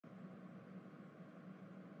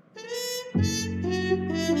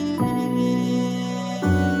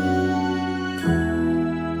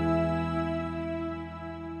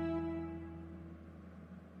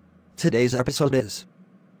Today's episode is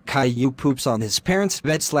Caillou poops on his parents'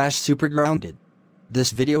 bed / super grounded. This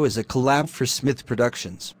video is a collab for Smith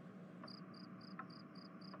Productions.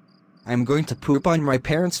 I'm going to poop on my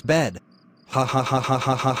parents' bed. Ha ha ha ha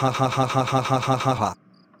ha ha ha ha ha ha ha ha ha ha ha.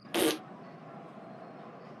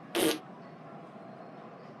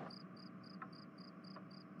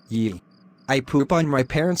 Yee. I poop on my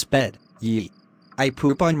parents' bed. Yee. I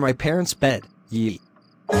poop on my parents' bed. Yee.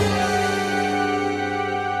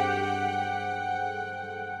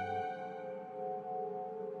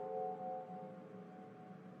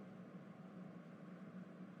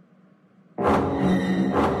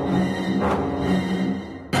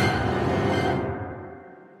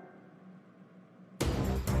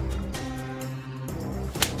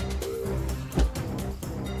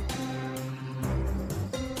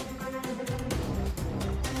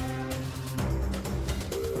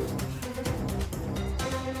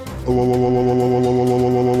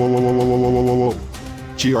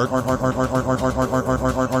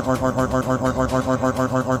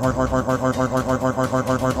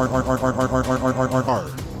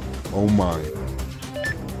 Oh my.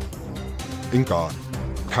 In God.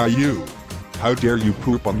 Caillou. How dare you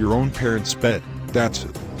poop on your own parents' bed? That's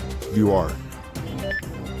it. You are.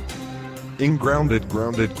 Grounded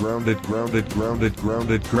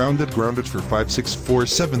for 5 6 4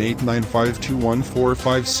 7 8 9 5 2 1 4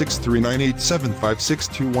 5 6 3 9 8 7 5 6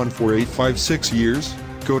 2 1 4 8 5 6 years.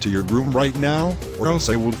 Go to your room right now, or else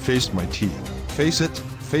I will face my teeth. Face it,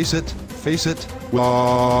 face it, face it.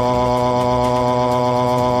 Wah.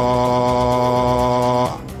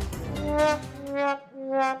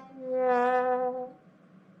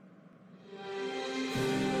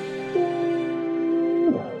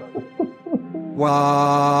 Wow.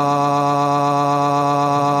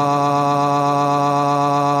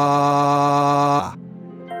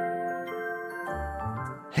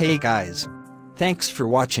 Hey guys. Thanks for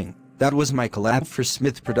watching. That was my collab for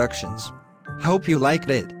Smith Productions. Hope you liked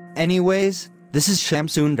it. Anyways, this is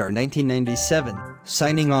Shamsundar 1997,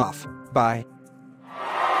 signing off. Bye.